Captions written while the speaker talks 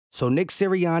So Nick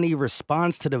Sirianni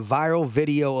responds to the viral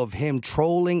video of him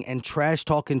trolling and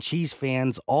trash-talking Chiefs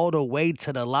fans all the way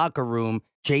to the locker room.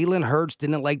 Jalen Hurts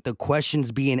didn't like the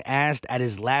questions being asked at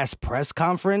his last press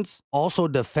conference. Also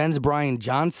defends Brian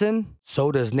Johnson. So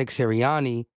does Nick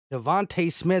Sirianni.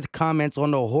 Devontae Smith comments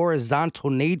on the horizontal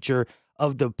nature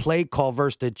of the play call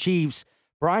versus the Chiefs.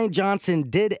 Brian Johnson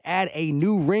did add a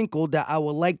new wrinkle that I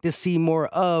would like to see more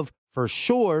of for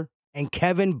sure. And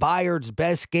Kevin Byard's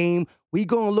best game, we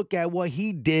going to look at what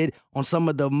he did on some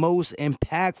of the most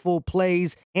impactful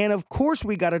plays. And of course,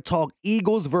 we got to talk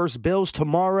Eagles versus Bills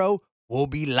tomorrow. We'll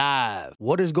be live.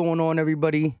 What is going on,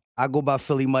 everybody? I go by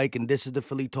Philly Mike, and this is the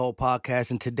Philly Talk Podcast.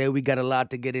 And today we got a lot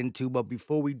to get into. But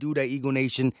before we do that, Eagle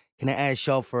Nation, can I ask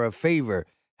y'all for a favor?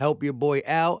 Help your boy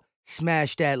out.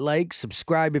 Smash that like,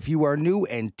 subscribe if you are new,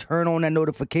 and turn on that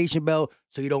notification bell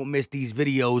so you don't miss these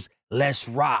videos. Let's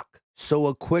rock. So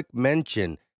a quick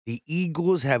mention, the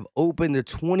Eagles have opened the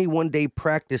 21-day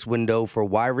practice window for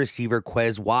wide receiver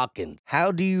Quez Watkins.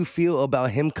 How do you feel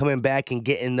about him coming back and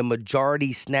getting the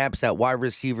majority snaps at wide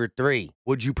receiver 3?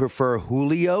 Would you prefer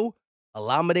Julio,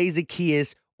 Olamide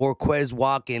Zaccheaus, or Quez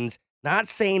Watkins? Not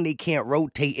saying they can't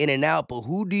rotate in and out, but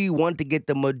who do you want to get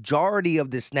the majority of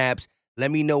the snaps?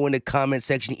 Let me know in the comment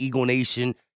section, Eagle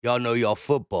Nation. Y'all know y'all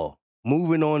football.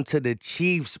 Moving on to the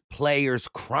Chiefs players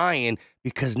crying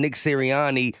because Nick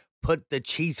Sirianni put the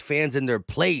Chiefs fans in their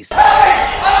place. Hey,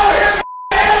 I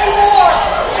don't hear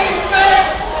anymore, Chiefs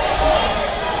fans!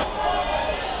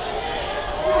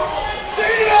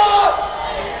 See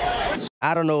ya!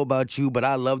 I don't know about you, but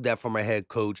I love that from our head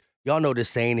coach. Y'all know the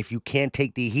saying, if you can't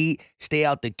take the heat, stay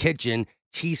out the kitchen.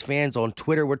 Chiefs fans on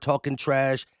Twitter were talking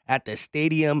trash at the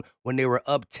stadium when they were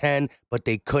up 10, but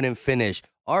they couldn't finish.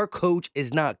 Our coach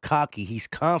is not cocky, he's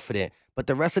confident, but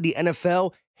the rest of the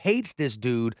NFL hates this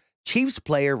dude. Chiefs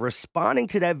player responding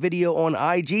to that video on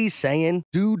IG saying,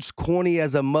 dude's corny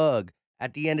as a mug.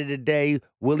 At the end of the day,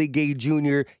 Willie Gay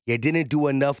Jr., you didn't do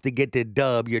enough to get the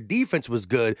dub. Your defense was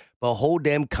good, but hold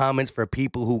them comments for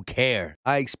people who care.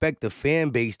 I expect the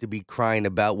fan base to be crying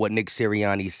about what Nick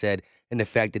Sirianni said and the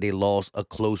fact that they lost a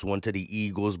close one to the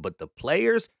Eagles, but the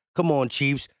players, come on,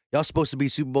 Chiefs. Y'all supposed to be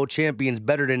Super Bowl champions,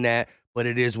 better than that. But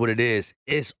it is what it is.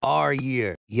 It's our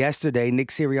year. Yesterday, Nick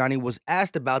Sirianni was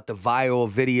asked about the viral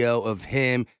video of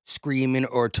him screaming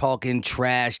or talking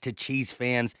trash to Chiefs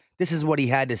fans. This is what he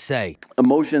had to say.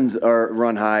 Emotions are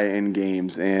run high in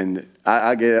games, and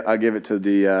I give it to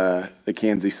the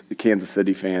Kansas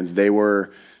City fans. They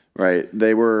were right.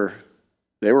 They were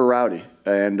rowdy,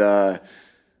 and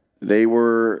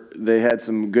they had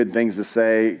some good things to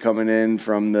say coming in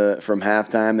from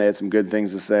halftime. They had some good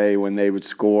things to say when they would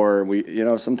score.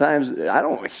 Sometimes I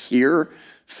don't hear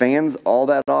fans all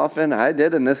that often. I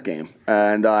did in this game,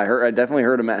 and I definitely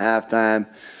heard them at halftime.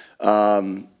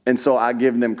 And so I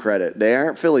give them credit. They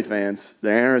aren't Philly fans.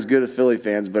 They aren't as good as Philly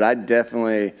fans, but I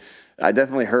definitely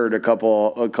heard a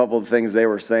couple of things they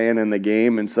were saying in the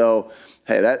game. And so,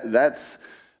 hey, that's.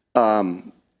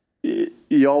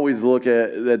 You always look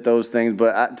at those things,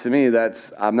 but to me,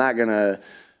 I'm not gonna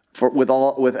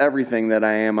with everything that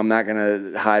I am. I'm not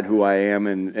gonna hide who I am,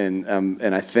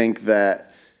 and I think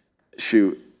that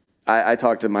I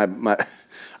talked to my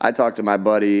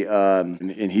buddy,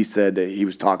 and he said that he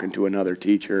was talking to another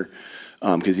teacher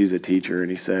because he's a teacher,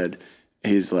 and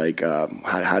he's like,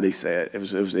 how did he say it? It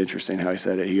was interesting how he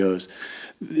said it. He goes,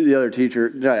 the other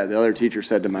teacher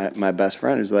said to my best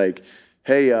friend, he's like,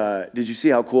 hey, did you see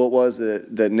how cool it was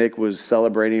that Nick was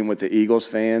celebrating with the Eagles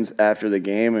fans after the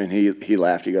game? And he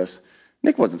laughed. He goes,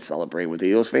 Nick wasn't celebrating with the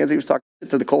Eagles fans. He was talking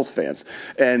to the Colts fans.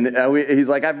 And he's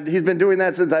like, he's been doing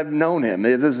that since I've known him.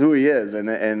 This is who he is.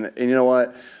 And you know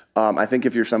what? I think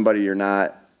if you're somebody you're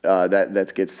not,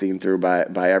 that gets seen through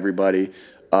by everybody.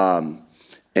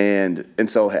 And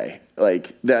so, hey,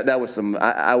 like that was some.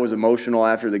 I was emotional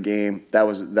after the game. That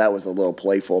was a little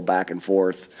playful back and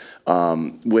forth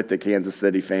with the Kansas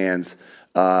City fans,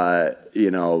 But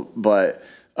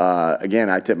again,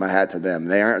 I tip my hat to them.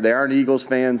 They aren't Eagles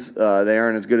fans. They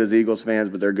aren't as good as Eagles fans,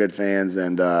 but they're good fans,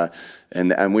 and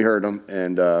we heard them,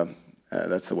 and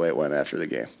that's the way it went after the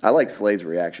game. I like Slay's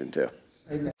reaction too.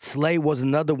 Slay was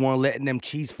another one letting them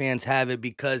Chiefs fans have it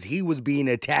because he was being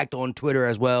attacked on Twitter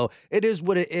as well. It is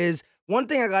what it is. One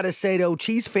thing I got to say, though,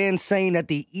 Chiefs fans saying that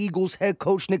the Eagles head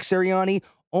coach Nick Sirianni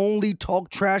only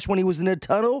talked trash when he was in the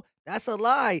tunnel, that's a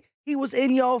lie. He was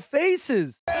in y'all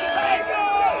faces.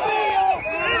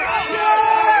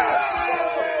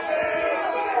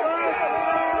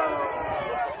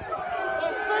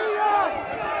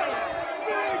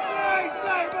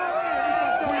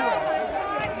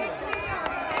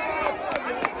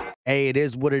 Hey, it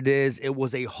is what it is. It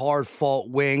was a hard-fought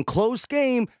win. Close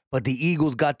game, but the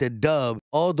Eagles got the dub.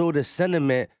 Although the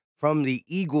sentiment from the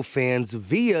Eagle fans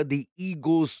via the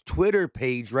Eagles Twitter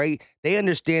page, right? They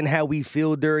understand how we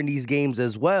feel during these games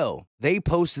as well. They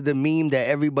posted the meme that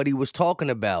everybody was talking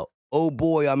about. Oh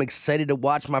boy, I'm excited to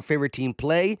watch my favorite team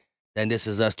play. Then this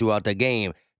is us throughout the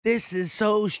game. This is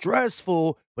so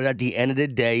stressful. But at the end of the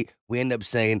day, we end up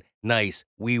saying, nice,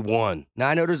 we won. Now,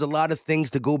 I know there's a lot of things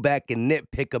to go back and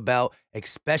nitpick about,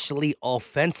 especially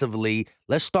offensively.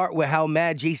 Let's start with how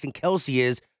mad Jason Kelce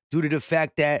is due to the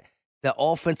fact that the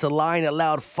offensive line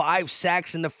allowed 5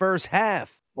 sacks in the first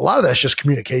half. A lot of that's just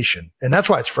communication. And that's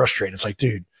why it's frustrating. It's like,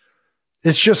 dude,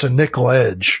 it's just a nickel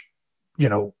edge. You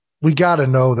know, we got to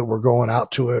know that we're going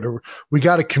out to it, or we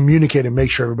got to communicate and make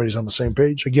sure everybody's on the same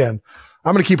page. Again,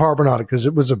 I'm going to keep harping on it because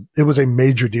it was a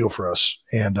major deal for us.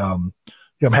 And,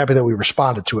 I'm happy that we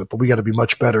responded to it, but we got to be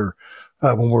much better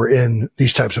when we're in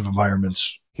these types of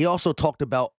environments. He also talked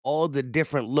about all the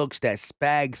different looks that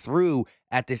Spag threw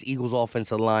at this Eagles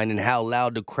offensive line and how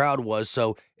loud the crowd was.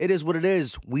 So it is what it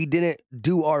is. We didn't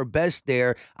do our best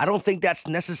there. I don't think that's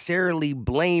necessarily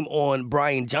blame on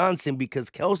Brian Johnson because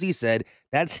Kelce said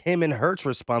that's him and Hurts'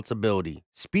 responsibility.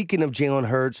 Speaking of Jalen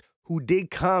Hurts, who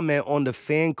did comment on the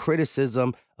fan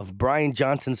criticism of Brian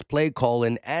Johnson's play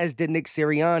calling, as did Nick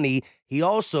Sirianni. He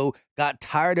also got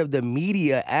tired of the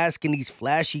media asking these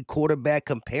flashy quarterback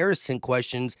comparison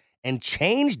questions and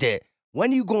changed it.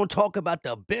 When are you going to talk about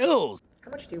the Bills?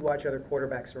 How much do you watch other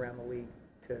quarterbacks around the league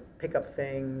to pick up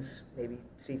things, maybe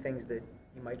see things that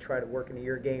you might try to work into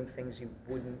your game, things you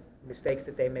wouldn't, mistakes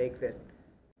that they make that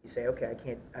you say, okay,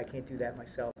 I can't do that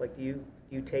myself. Like, do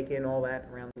you take in all that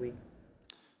around the league?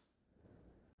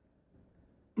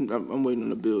 I'm waiting on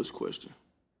the Bills question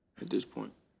at this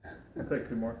point. I'll take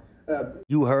 2 more.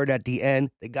 You heard at the end,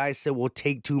 the guy said, we'll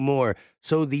take 2 more.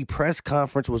 So the press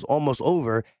conference was almost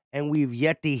over, and we've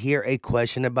yet to hear a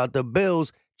question about the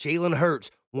Bills. Jalen Hurts,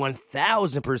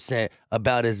 1,000%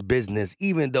 about his business,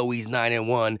 even though he's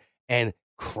 9-1 and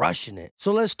crushing it.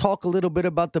 So let's talk a little bit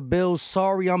about the Bills.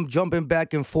 Sorry, I'm jumping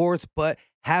back and forth, but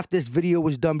half this video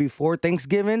was done before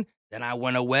Thanksgiving. Then I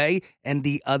went away, and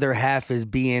the other half is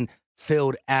being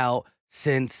filled out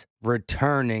since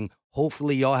returning.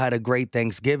 Hopefully y'all had a great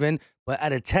Thanksgiving. But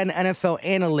out of 10 NFL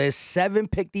analysts, 7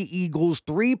 picked the Eagles,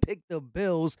 3 picked the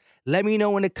Bills. Let me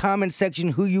know in the comment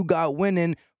section who you got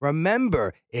winning.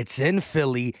 Remember, it's in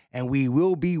Philly, and we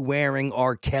will be wearing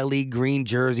our Kelly green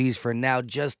jerseys for now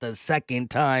just the second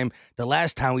time. The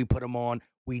last time we put them on,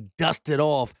 we dusted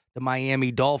off the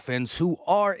Miami Dolphins, who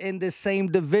are in the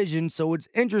same division. So it's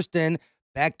interesting.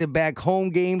 Back-to-back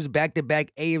home games,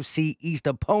 back-to-back AFC East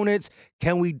opponents.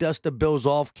 Can we dust the Bills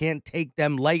off? Can't take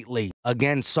them lightly.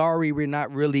 Again, sorry we're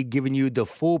not really giving you the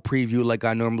full preview like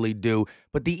I normally do,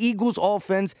 but the Eagles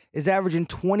offense is averaging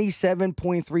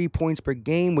 27.3 points per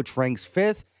game, which ranks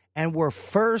 5th, and we're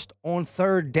first on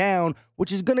 3rd down,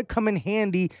 which is going to come in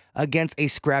handy against a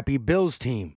scrappy Bills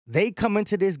team. They come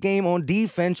into this game on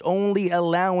defense only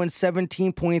allowing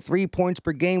 17.3 points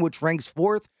per game, which ranks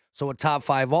 4th, so a top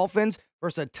 5 offense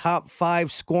versus a top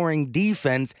 5 scoring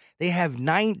defense. They have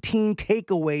 19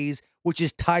 takeaways, which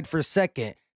is tied for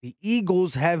 2nd. The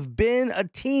Eagles have been a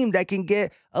team that can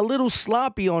get a little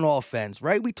sloppy on offense,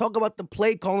 right? We talk about the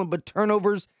play calling, but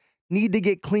turnovers need to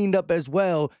get cleaned up as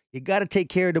well. You got to take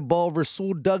care of the ball.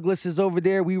 Rasul Douglas is over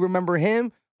there. We remember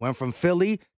him. Went from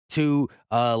Philly to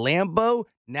Lambeau.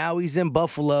 Now he's in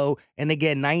Buffalo. And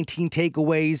again, 19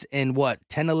 takeaways in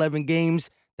 10, 11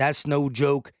 games? That's no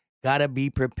joke. Gotta be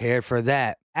prepared for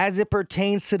that. As it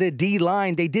pertains to the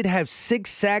D-line, they did have 6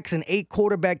 sacks and 8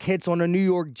 quarterback hits on the New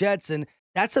York Jets, and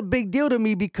that's a big deal to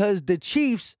me because the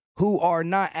Chiefs, who are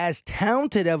not as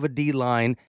talented of a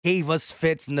D-line, gave us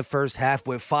fits in the first half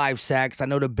with 5 sacks. I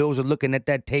know the Bills are looking at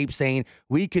that tape saying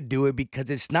we could do it because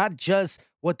it's not just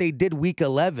what they did week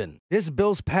 11. This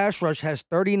Bills pass rush has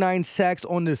 39 sacks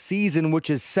on the season, which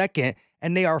is 2nd,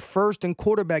 and they are 1st in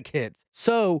quarterback hits.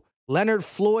 So Leonard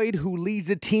Floyd, who leads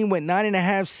the team with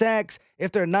 9.5 sacks, if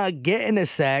they're not getting a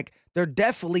sack, they're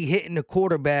definitely hitting the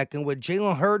quarterback. And with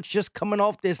Jalen Hurts just coming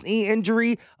off this knee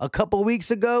injury a couple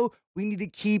weeks ago, we need to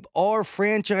keep our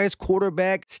franchise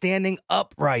quarterback standing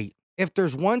upright. If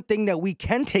there's one thing that we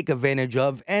can take advantage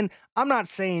of, and I'm not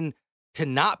saying to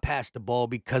not pass the ball,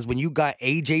 because when you got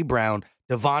A.J. Brown,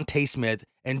 Devontae Smith,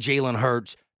 and Jalen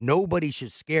Hurts, nobody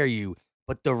should scare you.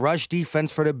 But the rush defense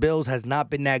for the Bills has not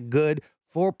been that good.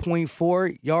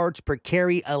 4.4 yards per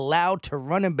carry allowed to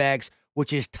running backs,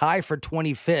 which is tied for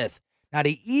 25th. Now,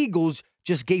 the Eagles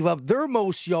just gave up their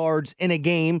most yards in a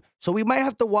game, so we might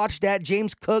have to watch that.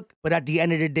 James Cook, but at the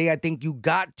end of the day, I think you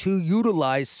got to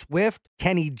utilize Swift,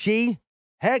 Kenny G,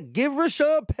 Heck, give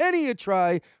Rashad Penny a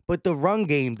try. But the run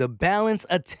game, the balanced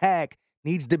attack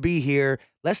needs to be here.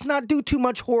 Let's not do too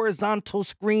much horizontal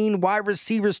screen, wide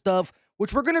receiver stuff,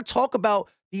 which we're going to talk about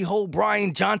the whole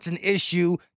Brian Johnson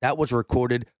issue that was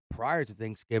recorded prior to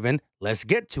Thanksgiving. Let's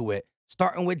get to it.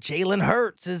 Starting with Jalen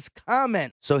Hurts'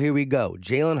 comment. So here we go.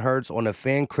 Jalen Hurts on a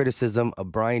fan criticism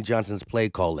of Brian Johnson's play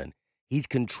calling. He's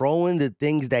controlling the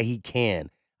things that he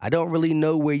can. I don't really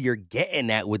know where you're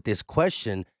getting at with this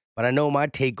question, but I know my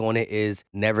take on it is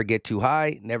never get too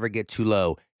high, never get too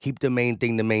low. Keep the main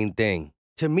thing the main thing.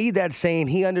 To me, that's saying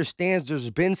he understands there's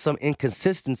been some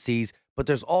inconsistencies, but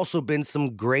there's also been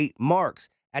some great marks.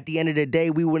 At the end of the day,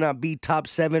 we would not be top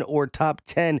 7 or top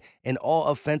 10 in all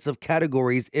offensive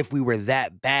categories if we were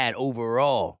that bad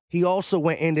overall. He also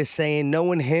went into saying,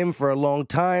 knowing him for a long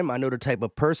time, I know the type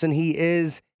of person he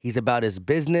is. He's about his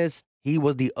business. He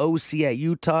was the OC at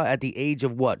Utah at the age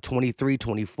of, 23,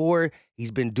 24.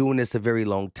 He's been doing this a very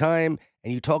long time.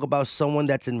 And you talk about someone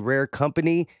that's in rare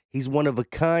company. He's one of a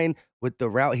kind with the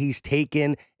route he's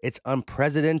taken. It's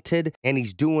unprecedented, and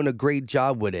he's doing a great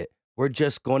job with it. We're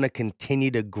just going to continue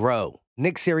to grow.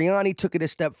 Nick Sirianni took it a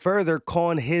step further,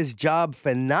 calling his job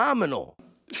phenomenal.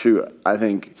 Shoot, I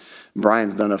think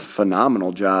Brian's done a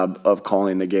phenomenal job of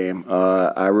calling the game.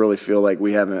 I really feel like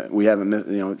we haven't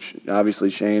missed, obviously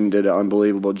Shane did an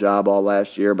unbelievable job all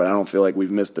last year, but I don't feel like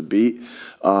we've missed a beat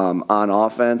on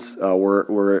offense.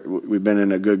 We've been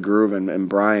in a good groove, and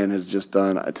Brian has just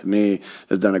done, to me,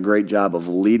 has done a great job of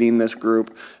leading this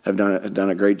group, have done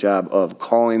a great job of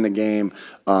calling the game,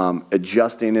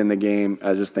 adjusting in the game.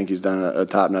 I just think he's done a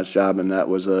top-notch job, and that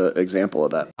was an example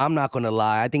of that. I'm not going to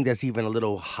lie. I think that's even a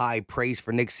little high praise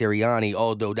for Nick Sirianni,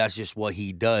 although that's just what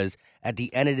he does. At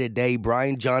the end of the day,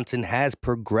 Brian Johnson has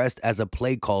progressed as a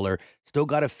play caller. Still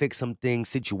got to fix some things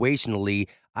situationally.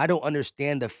 I don't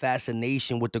understand the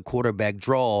fascination with the quarterback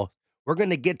draw. We're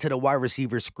going to get to the wide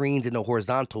receiver screens and the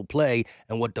horizontal play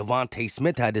and what Devontae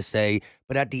Smith had to say.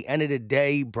 But at the end of the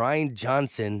day, Brian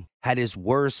Johnson had his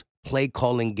worst play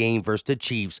calling game versus the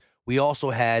Chiefs. We also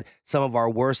had some of our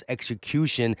worst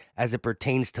execution as it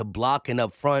pertains to blocking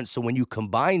up front. So when you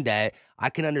combine that, I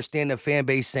can understand the fan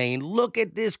base saying, look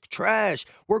at this trash.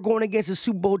 We're going against the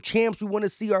Super Bowl champs. We want to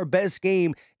see our best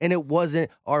game. And it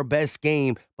wasn't our best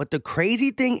game. But the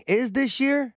crazy thing is this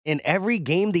year, in every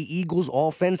game, the Eagles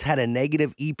offense had a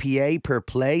negative EPA per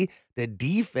play. The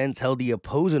defense held the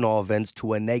opposing offense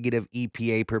to a negative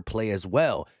EPA per play as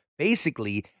well.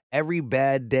 Basically, every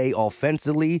bad day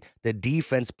offensively, the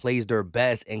defense plays their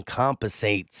best and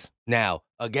compensates. Now,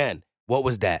 again, what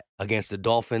was that? Against the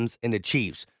Dolphins and the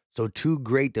Chiefs. So 2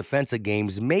 great defensive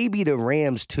games, maybe the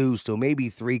Rams too, so maybe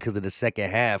 3 because of the second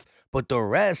half. But the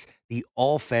rest, the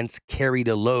offense carried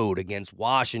a load against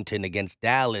Washington, against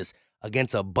Dallas,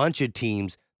 against a bunch of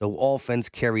teams. The offense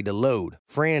carried a load.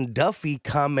 Fran Duffy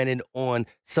commented on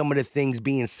some of the things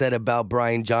being said about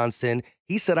Brian Johnson.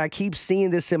 He said, I keep seeing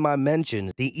this in my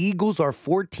mentions. The Eagles are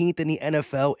 14th in the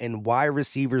NFL in wide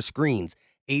receiver screens,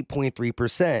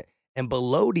 8.3%, and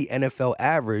below the NFL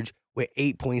average with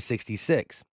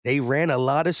 8.66. They ran a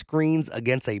lot of screens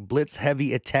against a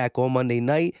blitz-heavy attack on Monday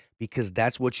night because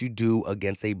that's what you do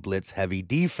against a blitz-heavy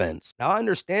defense. Now, I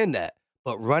understand that,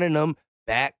 but running them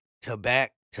back to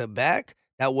back to back,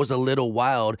 that was a little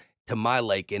wild to my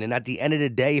liking. And at the end of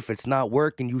the day, if it's not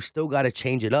working, you still got to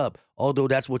change it up. Although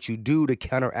that's what you do to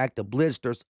counteract the blitz,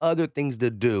 there's other things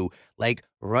to do, like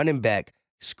running back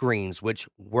screens, which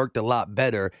worked a lot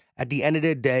better. At the end of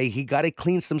the day, he got to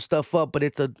clean some stuff up, but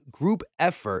it's a group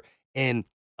effort in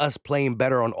us playing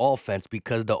better on offense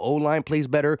because the O-line plays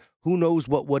better. Who knows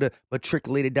what would have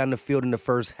matriculated down the field in the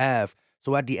first half.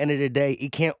 So at the end of the day,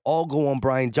 it can't all go on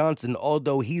Brian Johnson,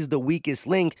 although he's the weakest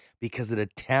link because of the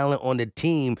talent on the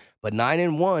team. But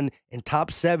 9-1 and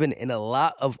top 7 in a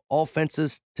lot of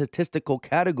offensive statistical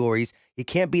categories. You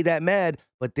can't be that mad,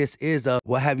 but this is a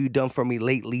what have you done for me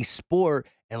lately sport.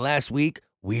 And last week,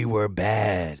 we were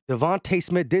bad. Devontae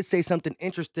Smith did say something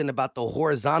interesting about the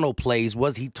horizontal plays.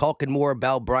 Was he talking more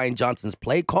about Brian Johnson's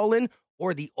play calling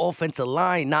or the offensive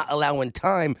line not allowing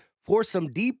time for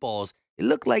some deep balls? It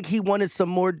looked like he wanted some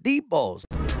more deep balls.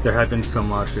 There had been so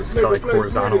much just felt like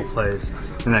horizontal plays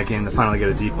in that game to finally get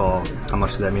a deep ball. How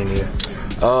much does that mean to you?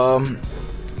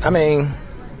 I mean,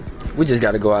 we just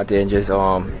got to go out there and just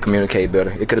communicate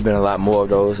better. It could have been a lot more of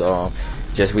those.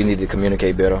 Just we need to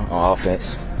communicate better on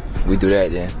offense. We do that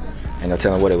then, and no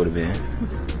telling what it would have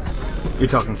been. You're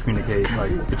talking communicate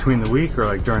like between the week or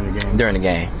like during the game? During the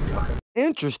game.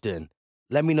 Interesting.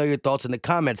 Let me know your thoughts in the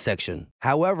comment section.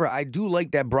 However, I do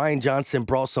like that Brian Johnson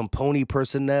brought some pony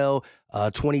personnel,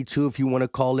 22 if you want to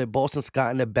call it. Boston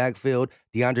Scott in the backfield.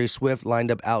 DeAndre Swift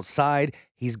lined up outside.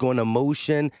 He's going to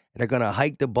motion, and they're going to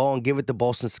hike the ball and give it to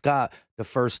Boston Scott the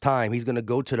first time. He's going to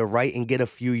go to the right and get a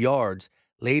few yards.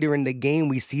 Later in the game,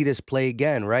 we see this play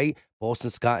again, right? Boston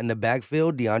Scott in the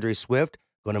backfield, DeAndre Swift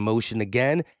going to motion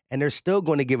again, and they're still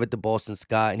going to give it to Boston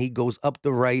Scott, and he goes up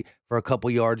the right for a couple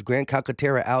yards. Grant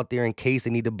Calcaterra out there in case they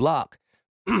need to block.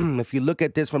 If you look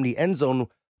at this from the end zone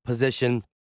position,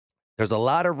 there's a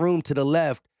lot of room to the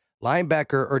left.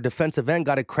 Linebacker or defensive end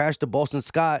got to crash to Boston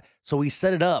Scott, so he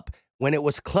set it up. When it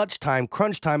was clutch time,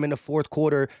 crunch time in the fourth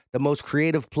quarter, the most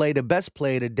creative play, the best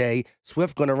play of the day,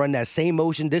 Swift going to run that same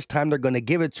motion. This time they're going to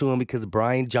give it to him because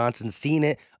Brian Johnson seen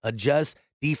it, adjust.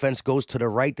 Defense goes to the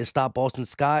right to stop Boston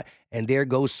Scott, and there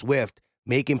goes Swift,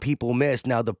 making people miss.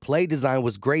 Now, the play design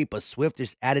was great, but Swift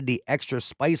just added the extra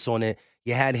spice on it.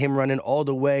 You had him running all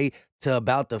the way to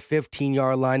about the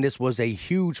 15-yard line. This was a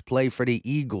huge play for the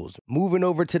Eagles. Moving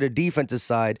over to the defensive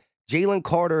side, Jalen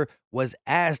Carter was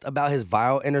asked about his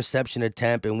viral interception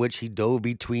attempt in which he dove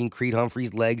between Creed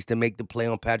Humphrey's legs to make the play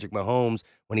on Patrick Mahomes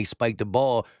when he spiked the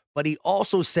ball. But he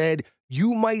also said,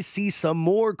 you might see some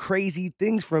more crazy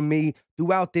things from me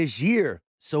throughout this year.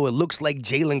 So it looks like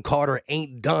Jalen Carter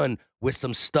ain't done with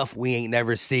some stuff we ain't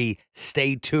never see.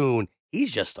 Stay tuned.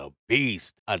 He's just a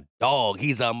beast, a dog.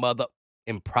 He's a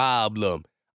mother-in problem.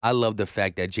 I love the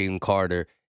fact that Jalen Carter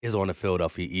is on the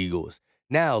Philadelphia Eagles.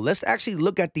 Now, let's actually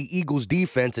look at the Eagles'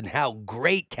 defense and how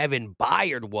great Kevin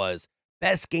Byard was.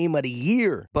 Best game of the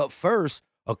year. But first,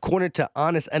 according to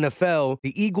Honest NFL,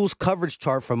 the Eagles' coverage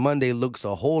chart for Monday looks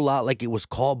a whole lot like it was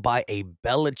called by a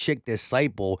Belichick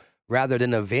disciple rather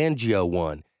than a Fangio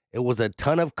one. It was a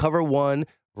ton of cover 1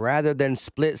 rather than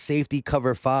split safety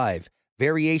cover 5.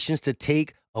 Variations to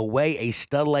take away a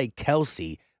stud like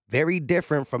Kelsey. Very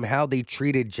different from how they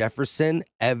treated Jefferson,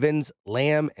 Evans,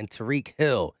 Lamb, and Tyreek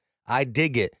Hill. I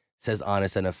dig it, says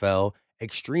Honest NFL.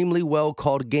 Extremely well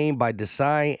called game by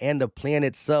design, and the plan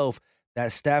itself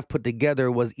that staff put together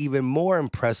was even more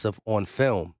impressive on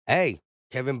film. Hey,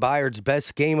 Kevin Byard's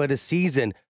best game of the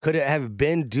season. Could it have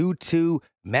been due to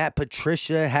Matt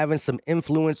Patricia having some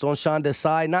influence on Sean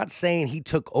Desai? Not saying he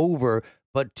took over,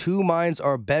 but two minds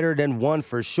are better than one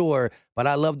for sure. But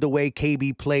I love the way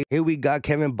KB played. Here we got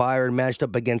Kevin Byard matched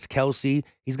up against Kelsey.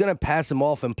 He's going to pass him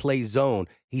off and play zone.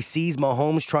 He sees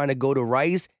Mahomes trying to go to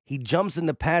Rice. He jumps in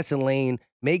the passing lane,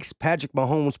 makes Patrick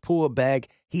Mahomes pull it back.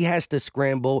 He has to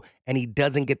scramble, and he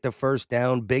doesn't get the first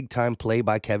down. Big-time play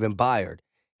by Kevin Byard.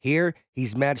 Here,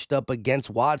 he's matched up against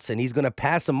Watson. He's going to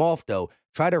pass him off, though.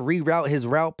 Try to reroute his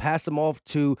route, pass him off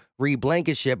to Reed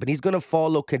Blankenship, and he's going to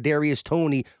follow Kadarius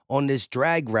Toney on this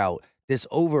drag route, this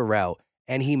over route,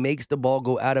 and he makes the ball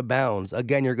go out of bounds.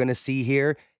 Again, you're going to see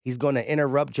here, he's going to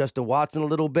interrupt Justin Watson a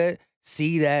little bit,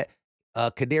 see that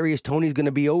Kadarius Toney's going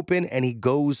to be open, and he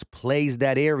goes, plays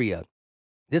that area.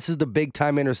 This is the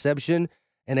big-time interception,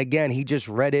 and again, he just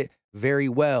read it very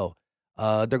well.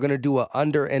 They're going to do an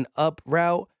under and up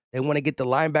route. They want to get the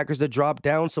linebackers to drop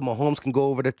down so Mahomes can go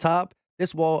over the top.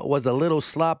 This ball was a little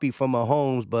sloppy for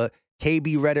Mahomes, but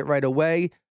KB read it right away,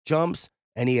 jumps,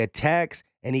 and he attacks,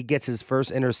 and he gets his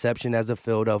first interception as a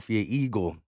Philadelphia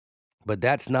Eagle. But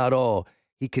that's not all.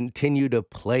 He continued to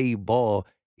play ball.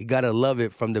 You got to love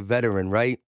it from the veteran,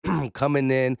 right? Coming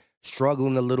in,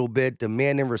 struggling a little bit,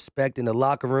 demanding respect in the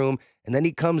locker room, and then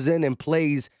he comes in and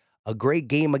plays a great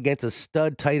game against a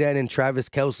stud tight end in Travis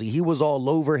Kelce. He was all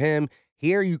over him.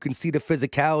 Here you can see the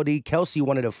physicality. Kelce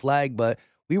wanted a flag, but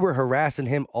we were harassing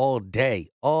him all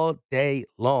day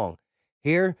long.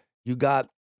 Here you got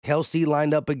Kelce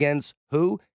lined up against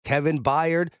who? Kevin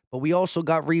Byard, but we also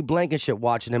got Reed Blankenship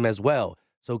watching him as well.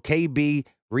 So KB,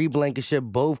 Reed Blankenship,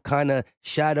 both kind of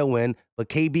shadowing, but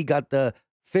KB got the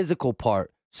physical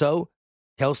part. So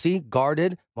Kelce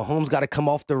guarded. Mahomes got to come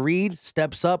off the read,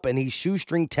 steps up, and he's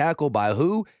shoestring tackled by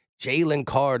who? Jalen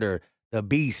Carter, the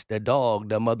beast, the dog,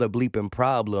 the mother bleeping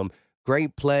problem.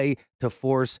 Great play to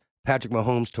force Patrick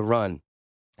Mahomes to run.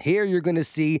 Here you're going to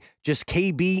see just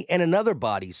KB and another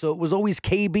body. So it was always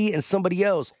KB and somebody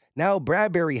else. Now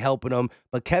Bradbury helping him,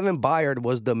 but Kevin Byard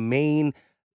was the main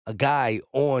guy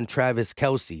on Travis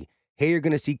Kelce. Here you're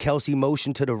going to see Kelce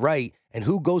motion to the right, and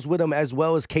who goes with him as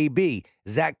well as KB?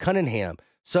 Zach Cunningham.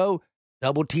 So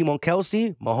double team on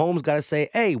Kelce. Mahomes got to say,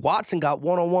 hey, Watson got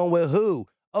one-on-one with who?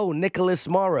 Oh, Nicholas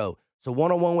Morrow. So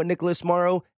one-on-one with Nicholas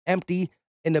Morrow, empty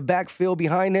in the backfield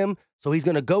behind him. So he's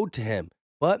going to go to him.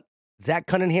 But Zach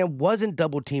Cunningham wasn't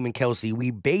double teaming Kelce.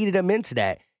 We baited him into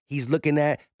that. He's looking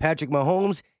at Patrick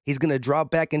Mahomes. He's going to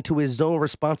drop back into his zone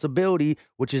responsibility,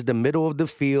 which is the middle of the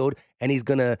field, and he's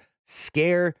going to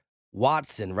scare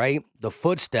Watson, right? The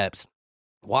footsteps.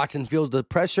 Watson feels the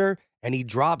pressure, and he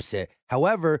drops it.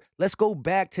 However, let's go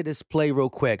back to this play real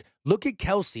quick. Look at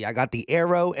Kelsey. I got the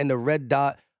arrow and the red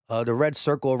dot, the red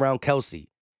circle around Kelsey.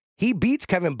 He beats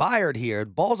Kevin Byard here.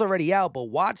 Ball's already out, but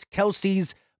watch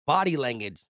Kelsey's body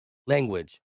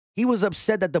language. He was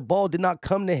upset that the ball did not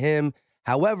come to him.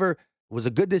 However, it was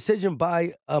a good decision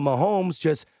by Mahomes.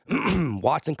 Just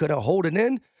Watson couldn't hold it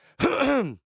in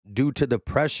due to the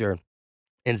pressure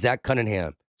and Zach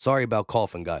Cunningham. Sorry about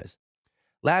coughing, guys.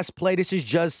 Last play, this is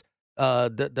just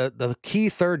the key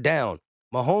third down.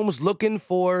 Mahomes looking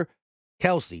for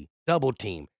Kelsey, double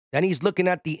team. Then he's looking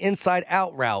at the inside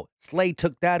out route. Slay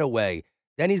took that away.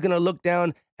 Then he's going to look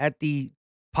down at the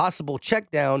possible check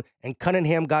down, and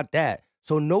Cunningham got that.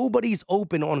 So nobody's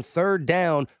open on third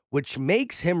down, which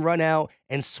makes him run out,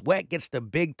 and Sweat gets the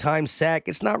big-time sack.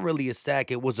 It's not really a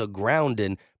sack. It was a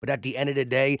grounding. But at the end of the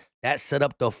day, that set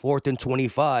up the 4th and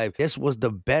 25. This was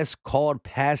the best called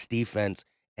pass defense,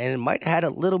 and it might have had a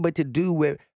little bit to do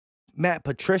with Matt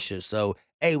Patricia. So,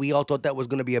 hey, we all thought that was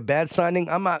going to be a bad signing.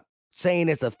 I'm not saying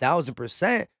it's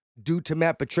 1,000% due to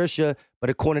Matt Patricia, but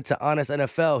according to Honest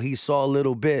NFL, he saw a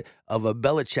little bit of a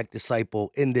Belichick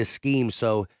disciple in this scheme.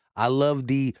 So I love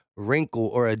the wrinkle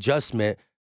or adjustment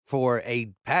for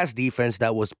a pass defense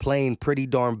that was playing pretty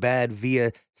darn bad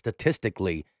via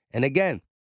statistically. And again,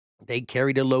 they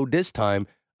carried the load this time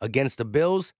against the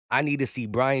Bills. I need to see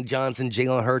Brian Johnson,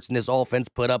 Jalen Hurts, and this offense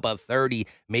put up a 30,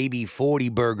 maybe 40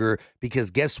 burger,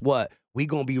 because guess what? We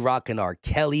going to be rocking our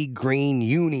Kelly Green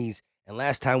unis. And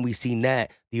last time we seen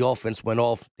that, the offense went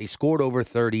off. They scored over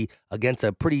 30 against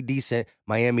a pretty decent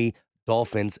Miami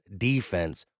Dolphins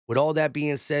defense. With all that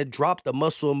being said, drop the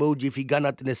muscle emoji if you got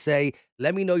nothing to say.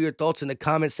 Let me know your thoughts in the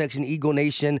comment section, Eagle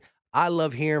Nation. I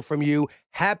love hearing from you.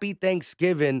 Happy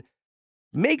Thanksgiving.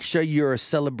 Make sure you're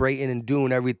celebrating and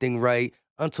doing everything right.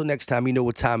 Until next time, you know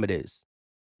what time it is.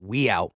 We out.